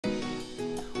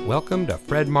Welcome to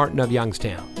Fred Martin of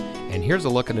Youngstown, and here's a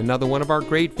look at another one of our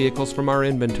great vehicles from our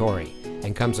inventory,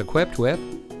 and comes equipped with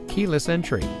keyless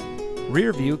entry,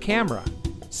 rear view camera,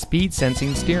 speed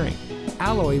sensing steering,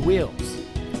 alloy wheels,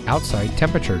 outside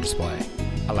temperature display,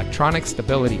 electronic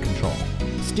stability control,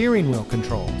 steering wheel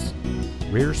controls,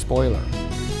 rear spoiler,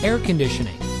 air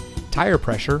conditioning, tire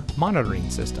pressure monitoring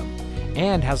system,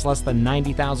 and has less than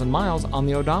 90,000 miles on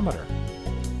the odometer.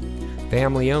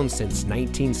 Family owned since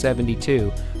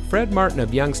 1972, Fred Martin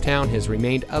of Youngstown has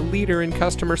remained a leader in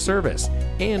customer service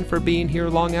and for being here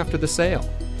long after the sale.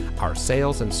 Our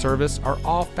sales and service are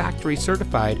all factory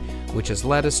certified, which has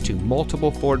led us to multiple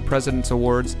Ford President's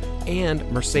Awards and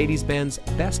Mercedes-Benz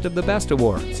Best of the Best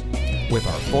Awards. With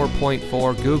our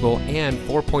 4.4 Google and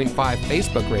 4.5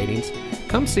 Facebook ratings,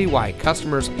 come see why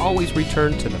customers always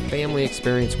return to the family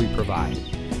experience we provide.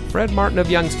 Fred Martin of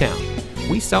Youngstown.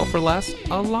 We sell for less,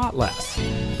 a lot less.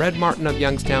 Fred Martin of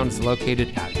Youngstown is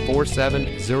located at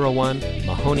 4701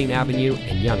 Mahoning Avenue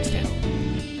in Youngstown.